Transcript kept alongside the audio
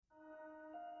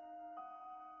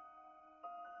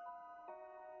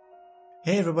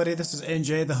Hey everybody, this is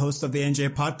NJ, the host of the NJ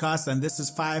podcast, and this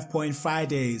is 5 Point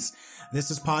Fridays.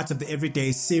 This is part of the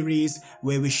Everyday series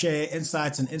where we share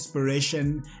insights and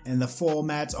inspiration in the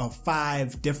format of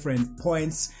 5 different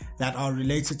points that are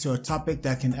related to a topic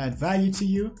that can add value to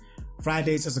you.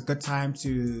 Fridays is a good time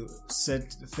to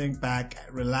sit, think back,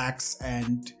 relax,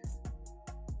 and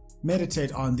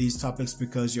meditate on these topics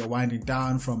because you're winding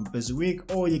down from a busy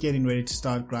week or you're getting ready to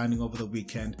start grinding over the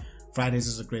weekend. Fridays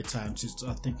is a great time to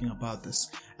start thinking about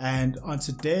this. And on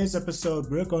today's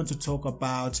episode, we're going to talk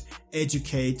about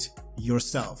educate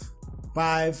yourself.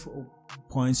 5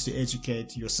 points to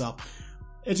educate yourself.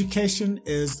 Education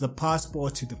is the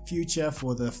passport to the future.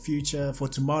 For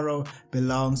tomorrow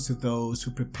belongs to those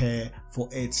who prepare for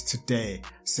it today,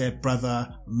 said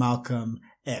brother Malcolm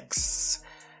X.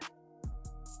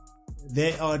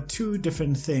 There are 2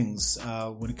 different things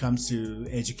when it comes to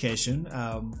education.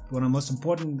 One of the most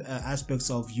important aspects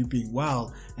of you being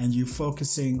well and you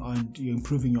focusing on you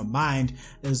improving your mind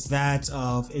is that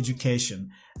of education.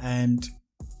 And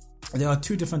there are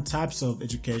 2 different types of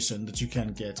education that you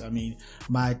can get. I mean,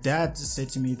 my dad said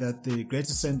to me that the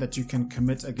greatest sin that you can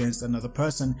commit against another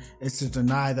person is to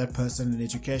deny that person an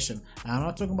education. And I'm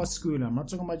not talking about school. I'm not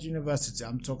talking about university.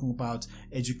 I'm talking about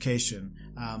education,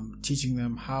 teaching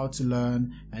them how to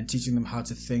learn and teaching them how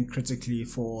to think critically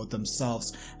for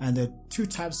themselves. And there are 2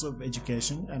 types of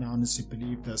education, and I honestly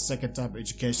believe the second type of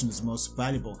education is most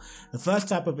valuable. The first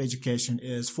type of education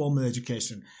is formal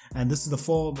education, and this is the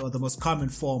form, or the most common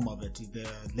form of it. The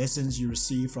lessons you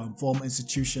receive from formal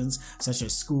institutions such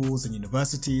as schools and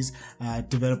universities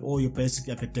develop all your basic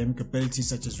academic abilities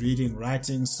such as reading,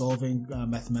 writing, solving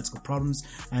mathematical problems,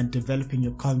 and developing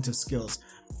your cognitive skills.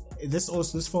 This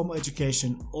formal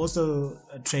education also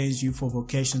trains you for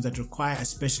vocations that require a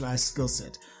specialized skill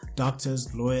set: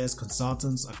 doctors, lawyers,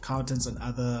 consultants, accountants, and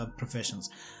other professions.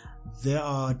 There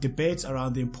are debates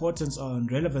around the importance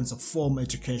and relevance of formal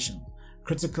education.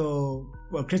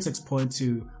 Critics point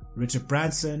to Richard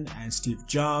Branson and Steve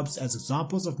Jobs as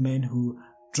examples of men who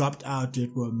dropped out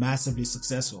yet were massively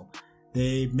successful.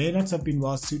 They may not have been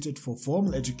well suited for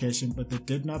formal education, but they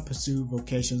did not pursue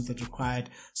vocations that required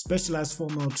specialized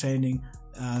formal training,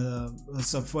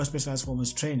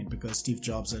 because Steve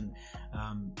Jobs and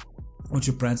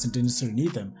Richard Branson didn't necessarily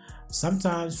need them.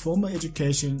 Sometimes formal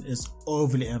education is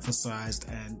overly emphasized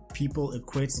and people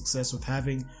equate success with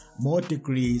having more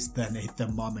degrees than a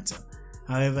thermometer.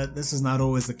 However, this is not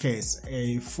always the case.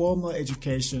 A formal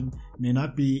education may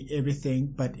not be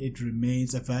everything, but it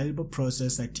remains a valuable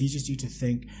process that teaches you to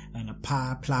think and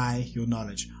apply your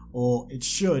knowledge, or it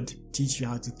should teach you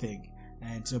how to think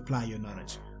and to apply your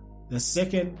knowledge. The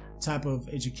second type of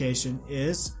education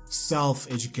is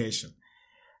self-education.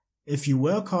 If you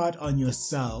work hard on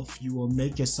yourself, you will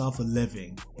make yourself a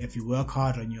living. If you work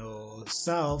hard on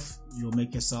yourself, you will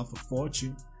make yourself a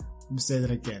fortune. Let me say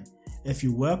that again. If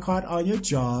you work hard on your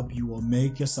job, you will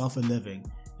make yourself a living.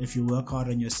 If you work hard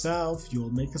on yourself, you will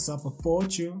make yourself a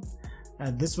fortune.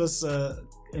 And this was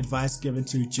advice given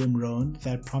to Jim Rohn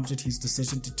that prompted his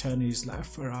decision to turn his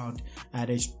life around at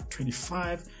age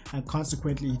 25, and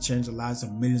consequently he changed the lives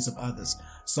of millions of others.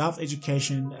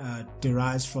 Self-education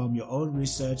derives from your own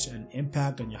research and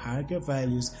impact on your hierarchy of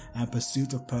values and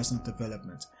pursuit of personal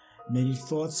development. Many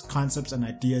thoughts, concepts, and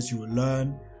ideas you will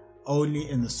learn only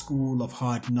in the school of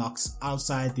hard knocks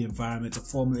outside the environment of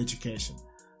formal education.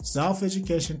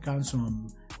 Self-education comes from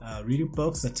reading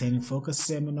books, attending focused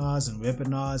seminars and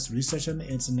webinars, research on the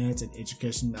internet, and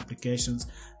educational applications.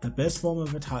 The best form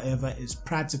of it, however, is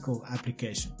practical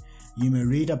application. You may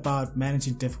read about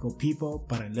managing difficult people,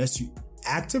 but unless you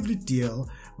actively deal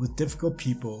with difficult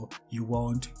people, you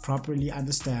won't properly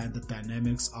understand the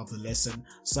dynamics of the lesson.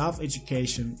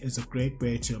 Self-education is a great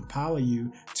way to empower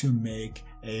you to make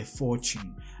a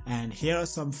fortune. And here are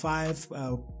some 5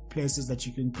 places that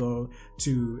you can go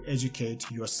to educate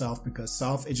yourself, because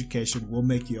self-education will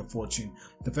make you a fortune.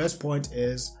 The first point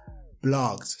is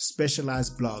blogs,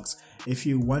 specialized blogs. If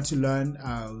you want to learn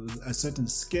a certain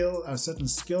skill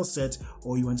set,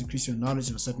 or you want to increase your knowledge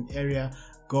in a certain area,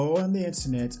 go on the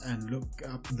internet and look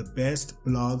up the best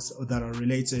blogs that are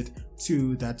related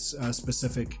to that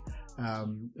specific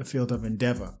field of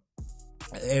endeavor.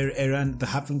 The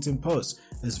Huffington Post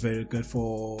is very good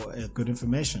for good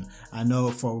information. I know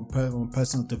from a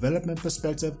personal development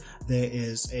perspective, there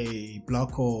is a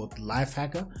blog called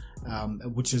Lifehacker,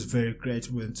 which is very great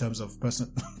in terms of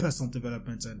personal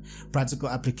development and practical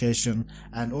application.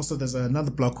 And also there's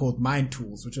another blog called Mind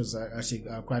Tools, which is actually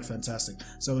quite fantastic.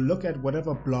 So look at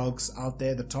whatever blogs out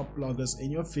there, the top bloggers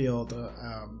in your field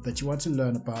that you want to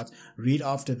learn about, read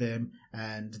after them,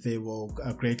 and they will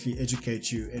greatly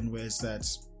educate you in ways that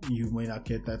you may not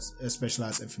get that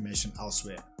specialized information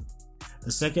elsewhere.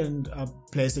 The second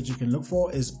place that you can look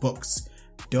for is books.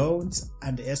 Don't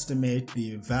underestimate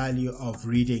the value of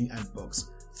reading and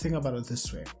books. Think about it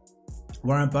this way.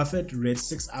 Warren Buffett read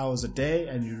 6 hours a day,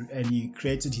 and he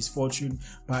created his fortune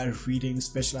by reading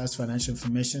specialized financial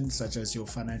information such as your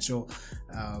financial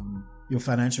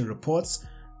reports.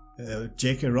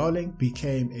 J.K. Rowling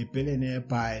became a billionaire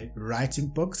by writing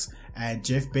books, and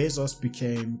Jeff Bezos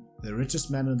became the richest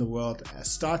man in the world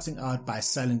starting out by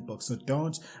selling books. So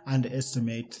don't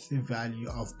underestimate the value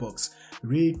of books.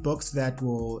 Read books that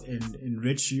will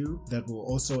enrich you, that will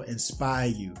also inspire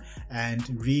you, and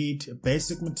read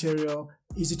basic material,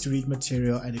 easy to read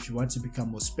material. And if you want to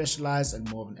become more specialized and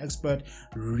more of an expert,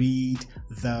 read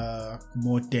the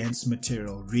more dense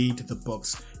material. Read the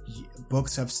books.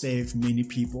 Books have saved many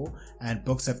people, and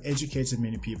books have educated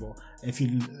many people.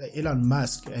 Elon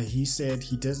Musk, he said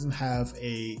he doesn't have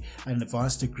an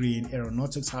advanced degree in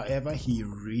aeronautics. However, he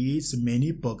reads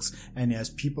many books, and he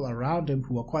has people around him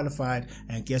who are qualified,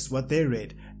 and guess what they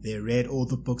read? They read all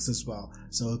the books as well.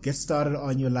 So get started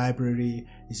on your library.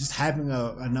 It's just having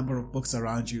a number of books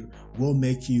around you will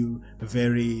make you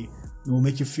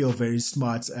feel very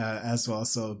smart as well.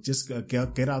 So just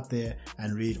get out there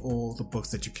and read all the books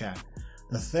that you can.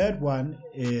 The third one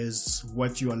is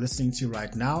what you are listening to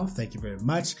right now. Thank you very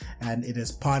much. And it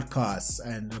is podcasts.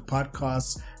 And the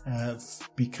podcasts have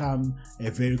become a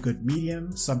very good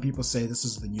medium. Some people say this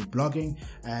is the new blogging.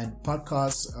 And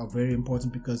podcasts are very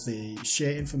important because they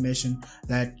share information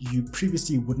that you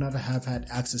previously would not have had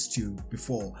access to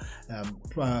before.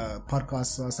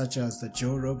 Podcasts such as the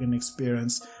Joe Rogan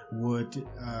Experience would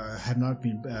have not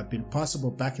been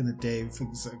possible back in the day. For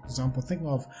example, think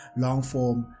of long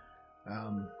form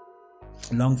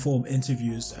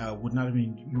interviews. You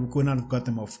would not have got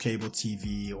them off cable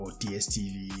TV or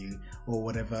DSTV or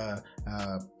whatever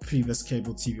previous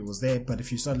cable TV was there. But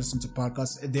if you start listening to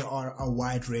podcasts, there are a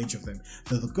wide range of them.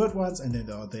 There are the good ones, and then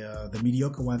there are the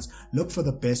mediocre ones. Look for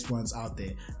the best ones out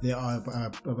there. There are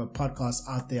podcasts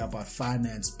out there about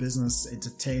finance, business,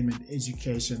 entertainment,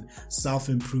 education,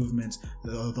 self-improvement.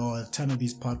 There are a ton of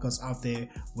these podcasts out there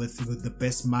with the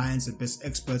best minds and best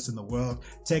experts in the world.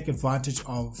 Take advantage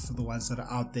of the ones that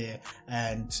are out there,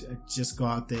 and just go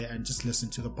out there and just listen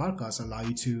to the podcasts. Allow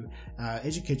you to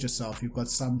educate yourself. You've got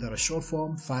some that are short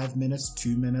form, 5 minutes,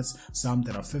 2 minutes, some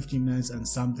that are 15 minutes, and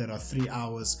some that are 3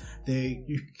 hours.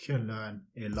 You can learn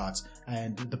a lot,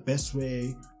 and the best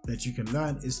way that you can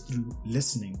learn is through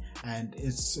listening. And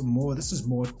this is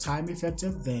more time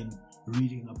effective than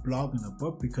reading a blog and a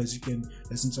book, because you can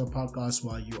listen to a podcast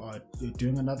while you are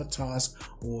doing another task,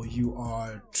 or you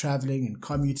are traveling and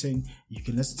commuting. You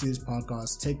can listen to these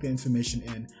podcasts, take the information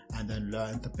in, and then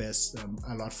learn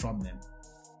a lot from them.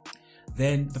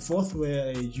 Then the fourth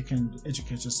way you can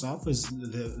educate yourself is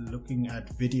looking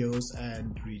at videos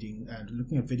and reading and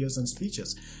looking at videos and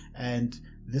speeches. And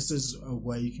this is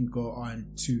where you can go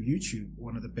on to YouTube,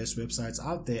 one of the best websites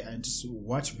out there, and just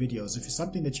watch videos. If it's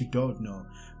something that you don't know,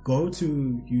 go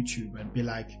to YouTube and be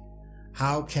like,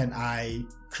 how can I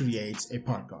create a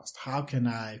podcast? How can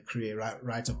I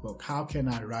write a book? How can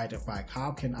I ride a bike?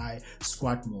 How can I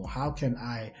squat more? How can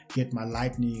I get my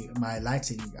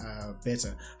lighting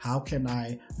better? How can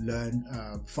I learn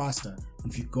faster?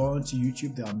 If you go onto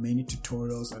YouTube, there are many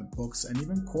tutorials and books and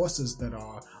even courses that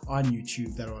are on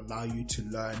YouTube that will allow you to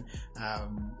learn.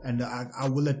 And I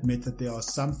will admit that there are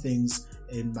some things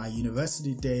in my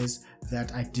university days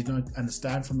that I did not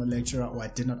understand from the lecturer, or I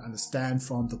did not understand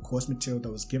from the course material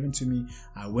that was given to me.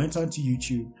 I went onto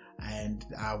YouTube and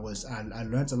I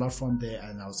learned a lot from there,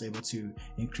 and I was able to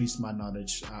increase my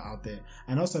knowledge out there.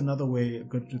 And also another way, a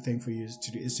good thing for you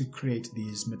to do is to create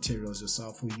these materials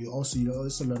yourself. You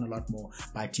also learn a lot more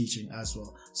by teaching as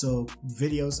well. So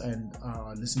videos and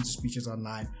listening to speeches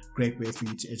online, great way for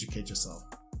you to educate yourself.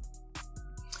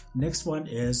 Next one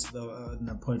is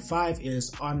point 5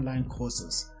 is online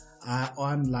courses.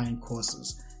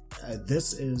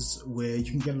 This is where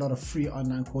you can get a lot of free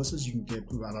online courses. You can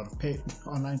get a lot of paid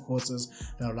online courses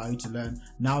that allow you to learn.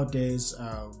 Nowadays,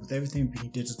 with everything being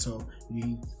digital, you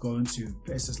can go into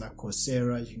places like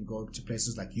Coursera, you can go to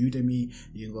places like Udemy,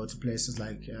 you can go to places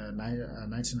like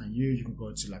 99U, you can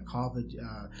go to like Harvard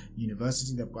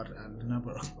University. They've got a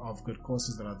number of good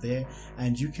courses that are there,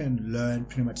 and you can learn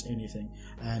pretty much anything.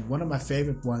 And one of my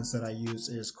favorite ones that I use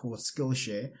is called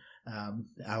Skillshare.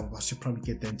 I should probably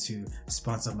get them to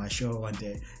sponsor my show one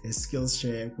day. Is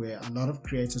Skillshare, where a lot of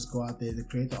creators go out there, they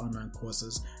create the online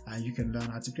courses, and you can learn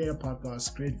how to create a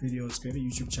podcast, create videos, create a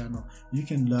YouTube channel. You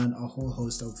can learn a whole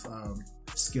host of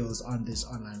skills on these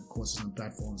online courses and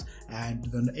platforms, and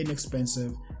they're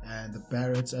inexpensive, and the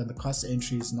barriers and the cost of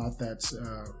entry is not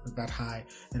that high,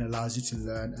 and allows you to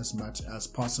learn as much as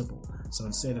possible. So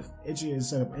instead of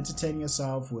entertaining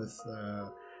yourself with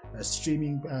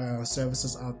streaming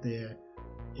services out there,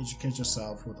 educate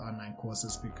yourself with online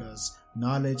courses, because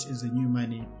knowledge is the new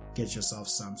money. Get yourself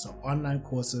some. So online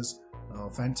courses are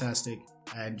fantastic,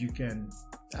 and you can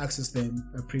access them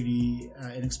pretty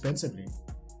inexpensively.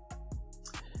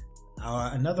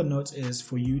 Another note is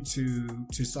for you to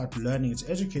start learning, to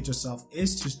educate yourself,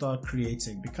 is to start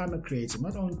creating. Become a creator.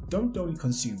 Don't only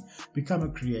consume, become a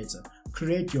creator.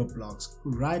 Create your blogs,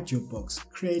 write your books,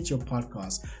 create your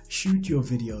podcasts, shoot your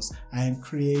videos, and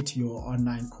create your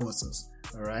online courses.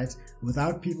 All right.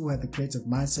 Without people who have the creative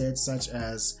mindset, such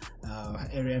as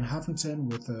Arianna Huffington,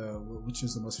 which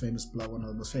is the most famous blog, one of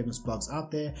the most famous blogs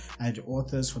out there, and your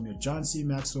authors from your John C.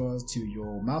 Maxwell to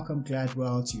your Malcolm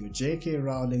Gladwell to your J.K.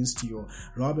 Rowlings to your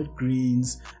Robert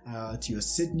Greens to your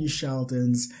Sidney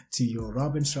Sheldons to your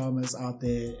Robin Sharmas out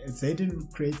there, if they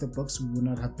didn't create the books, we would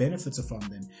not have benefited from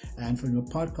them. And from your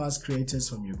podcast creators,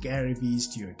 from your Gary V's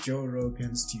to your Joe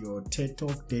Rogans to your TED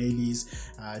Talk dailies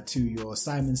to your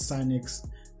Simon Sinek's,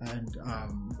 and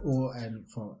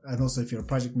also if you're a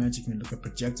project manager, you can look at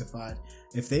Projectified.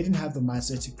 If they didn't have the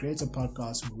mindset to create a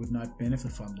podcast, we would not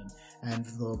benefit from them. And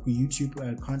the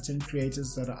YouTube content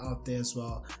creators that are out there as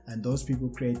well, and those people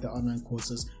create the online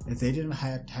courses, if they didn't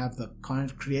have the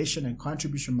creation and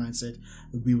contribution mindset,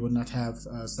 we would not have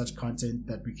such content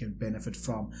that we can benefit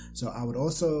from. So I would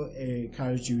also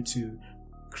encourage you to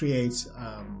create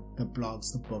the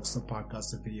blogs, the books, the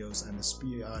podcasts, the videos,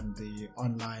 and the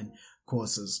online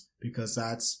courses, because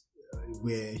that's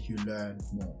where you learn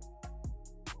more.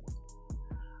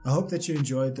 I hope that you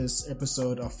enjoyed this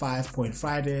episode of 5 Point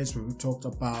Fridays, where we talked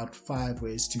about 5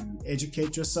 ways to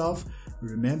educate yourself.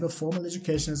 Remember, formal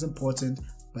education is important,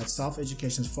 but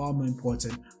self-education is far more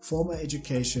important. Formal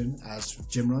education, as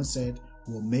Jim Rohn said,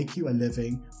 will make you a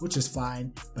living, which is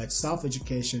fine, but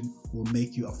self-education will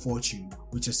make you a fortune,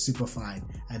 which is super fine.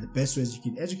 And the best ways you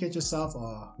can educate yourself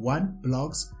are 1.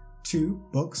 Blogs, 2.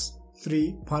 Books,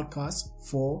 3. Podcasts,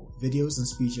 4. Videos and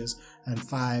speeches, and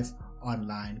 5.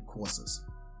 Online courses.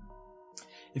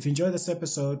 If you enjoyed this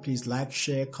episode, please like,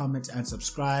 share, comment, and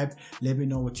subscribe. Let me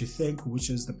know what you think, which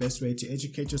is the best way to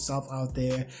educate yourself out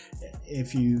there.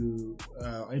 If you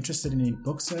are interested in any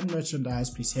books and merchandise,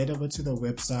 please head over to the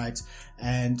website,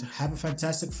 and have a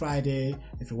fantastic Friday.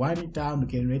 If you're winding down or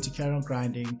getting ready to carry on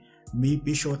grinding,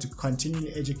 be sure to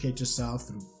continually educate yourself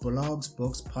through blogs,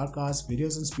 books, podcasts,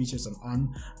 videos, and speeches, and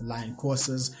online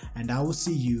courses. And I will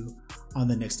see you on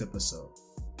the next episode.